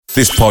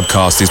This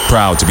podcast is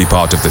proud to be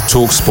part of the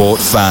TalkSport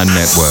Fan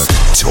Network.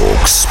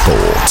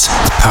 TalkSport.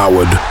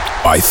 Powered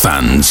by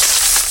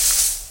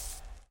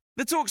fans.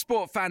 The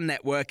TalkSport Fan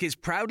Network is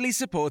proudly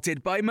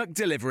supported by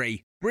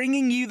McDelivery,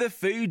 bringing you the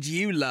food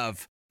you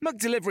love.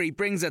 McDelivery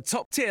brings a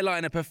top-tier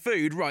lineup of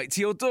food right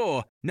to your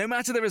door. No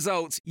matter the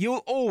result,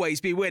 you'll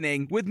always be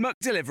winning with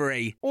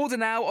McDelivery. Order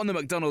now on the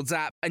McDonald's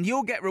app and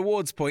you'll get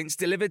rewards points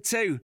delivered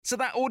too. So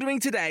that ordering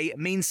today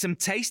means some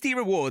tasty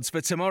rewards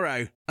for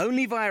tomorrow.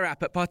 Only via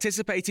app at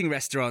participating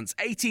restaurants.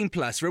 18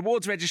 plus.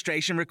 Rewards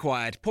registration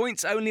required.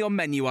 Points only on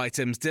menu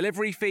items.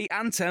 Delivery fee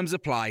and terms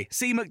apply.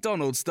 See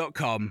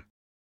mcdonalds.com.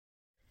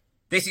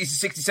 This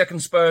is the 60-second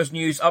Spurs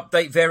news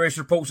update. Various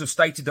reports have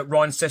stated that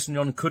Ryan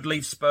Sessegnon could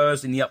leave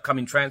Spurs in the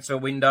upcoming transfer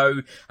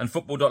window, and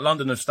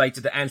Football.London have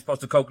stated that Ange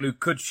Postecoglou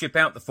could ship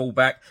out the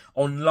fullback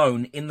on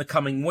loan in the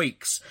coming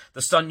weeks.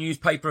 The Sun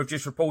newspaper have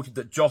just reported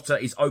that Jota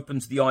is open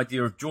to the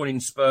idea of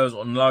joining Spurs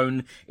on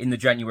loan in the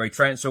January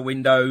transfer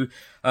window.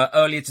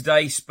 Earlier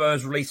today,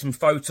 Spurs released some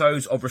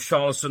photos of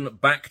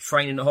Richarlison back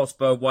training at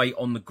Hotspur Way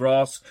on the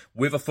grass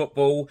with a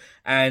football,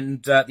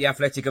 and The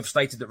Athletic have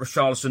stated that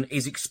Richarlison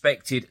is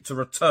expected to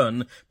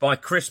return by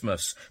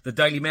Christmas. The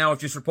Daily Mail have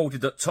just reported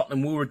that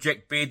Tottenham will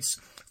reject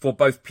bids for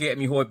both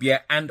Pierre-Emile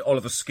Højbjerg and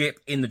Oliver Skipp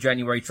in the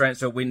January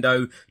transfer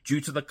window due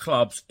to the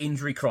club's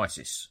injury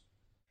crisis.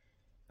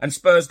 And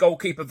Spurs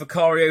goalkeeper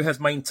Vicario has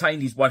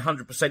maintained his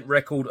 100%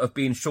 record of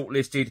being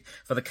shortlisted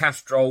for the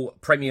Castrol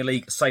Premier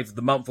League Save of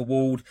the Month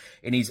award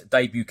in his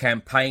debut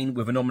campaign,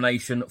 with a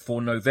nomination for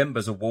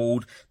November's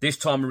award. This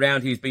time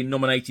around, he has been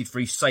nominated for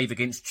his save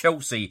against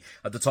Chelsea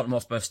at the Tottenham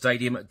Hotspur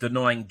Stadium,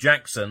 denying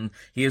Jackson.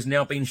 He has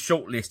now been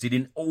shortlisted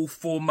in all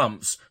 4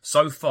 months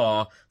so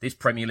far this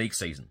Premier League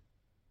season.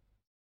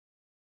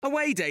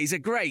 Away days are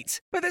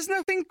great, but there's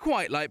nothing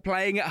quite like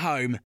playing at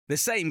home. The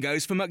same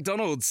goes for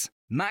McDonald's.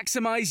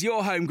 Maximise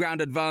your home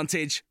ground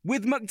advantage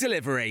with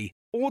McDelivery.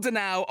 Order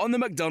now on the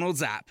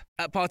McDonald's app.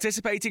 At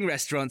participating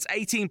restaurants,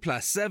 18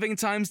 plus. Serving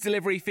times,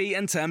 delivery fee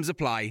and terms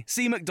apply.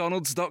 See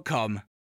mcdonalds.com.